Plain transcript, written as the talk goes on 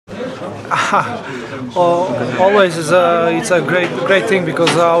Always it's a great thing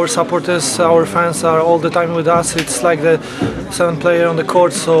because our supporters, our fans are all the time with us. It's like the seventh player on the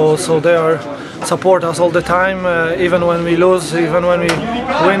court, so they are support us all the time. Even when we lose, even when we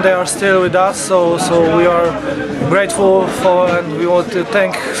win, they are still with us. So we are grateful for, and we want to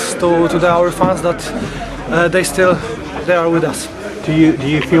thank our fans that they are with us. Do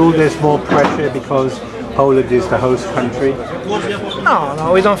you feel there's more pressure because Poland is the host country?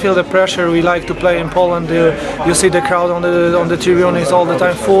 No, we don't feel the pressure. We like to play in Poland. You see the crowd on the tribune is all the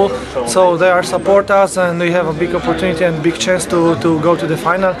time full. So they are support us, and we have a big opportunity and big chance to go to the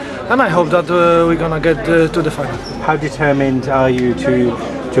final. And I hope that we're gonna get to the final. How determined are you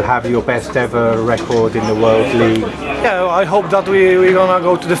to have your best ever record in the World League? Yeah, I hope that we're gonna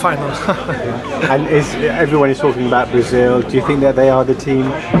go to the final. And everyone is talking about Brazil. Do you think that they are the team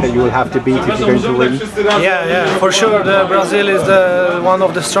that you will have to beat if you're going to win? Yeah, for sure. Brazil is one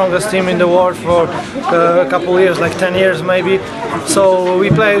of the strongest team in the world for a couple of years, like 10 years maybe. So we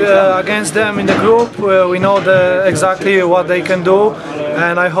played against them in the group. We know exactly what they can do,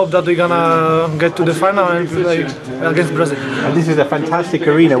 and I hope that we're gonna get to the final and play against Brazil. And this is a fantastic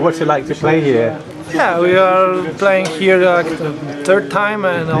arena. What's it like to play here? Yeah, we are playing here like the third time,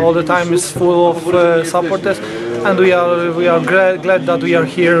 and all the time is full of supporters, and we are glad that we are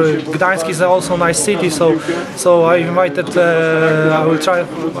here. Gdańsk is also a nice city, so I invited I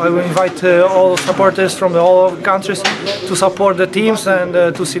will invite all supporters from all countries to support the teams and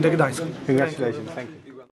to see the Gdańsk. Congratulations, thank you.